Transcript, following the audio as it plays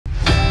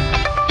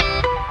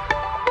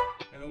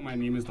my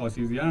name is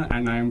Tauseef Zia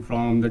and I am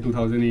from the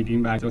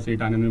 2018 batch of Seth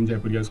Anandram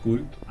Jaipuria School.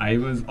 I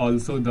was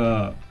also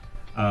the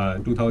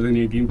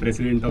 2018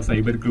 president of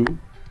Cyber Crew,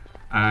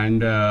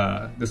 and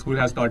the school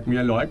has taught me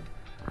a lot.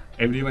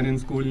 Everyone in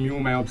school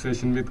knew my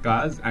obsession with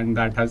cars, and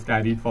that has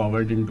carried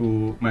forward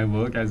into my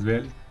work as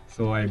well.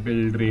 So I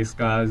build race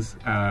cars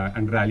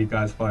and rally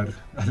cars for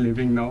a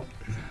living now.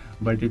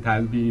 But it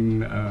has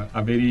been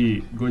a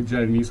very good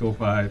journey so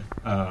far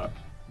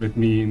with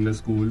me in the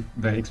school.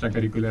 The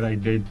extracurricular I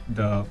did,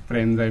 the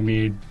friends I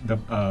made,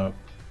 the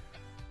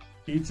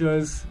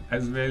teachers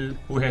as well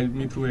who helped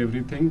me through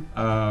everything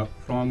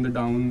from the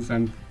downs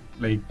and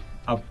like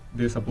up.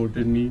 They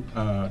supported me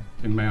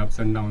in my ups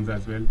and downs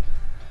as well.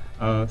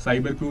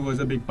 Cyber Crew was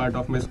a big part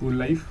of my school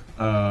life.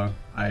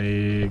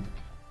 I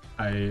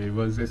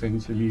was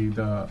essentially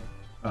the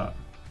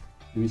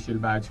initial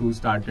batch who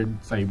started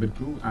Cyber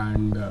Crew,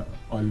 and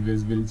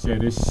always will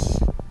cherish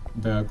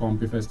the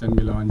Compifest and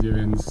Melange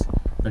events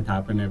that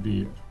happen every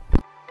year.